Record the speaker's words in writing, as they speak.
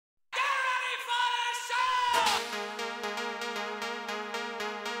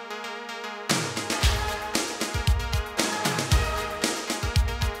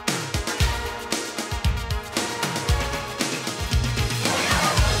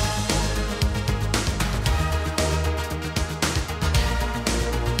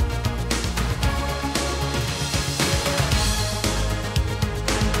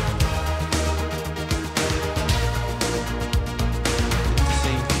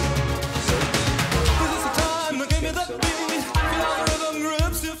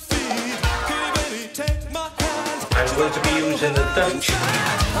using the Dutch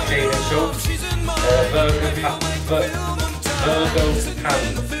shaving soap, Virgo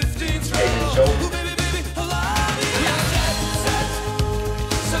Hand shaving soap.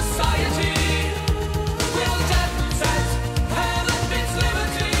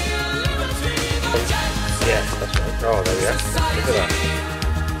 Yes, that's right. Oh, there we are. Look at that.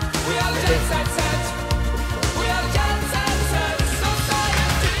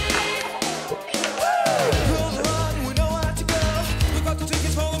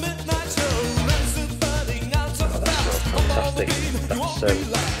 Fantastic.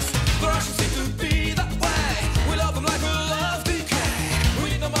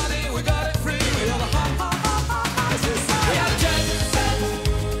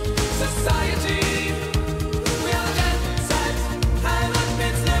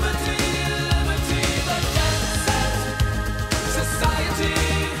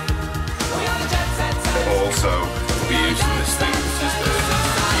 Also, we use this thing, which is the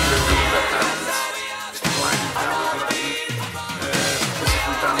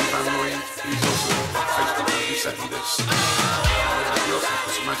he's also Facebook he sent me this. He also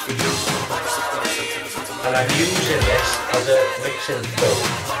put some nice videos about the stuff that I sent him. And I'm using this as a mixing bowl.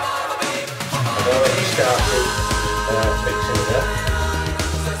 I've already started mixing it up.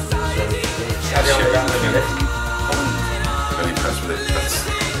 So carry on with that in a minute. I'm very impressed with it.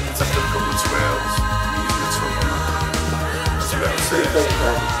 That's after a couple of swirls. I'm using the top on that. See what I was saying?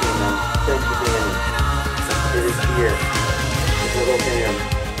 Thank you, Danny. It is here. It's a little hand.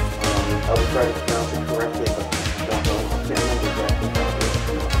 I will try to pronounce it correctly.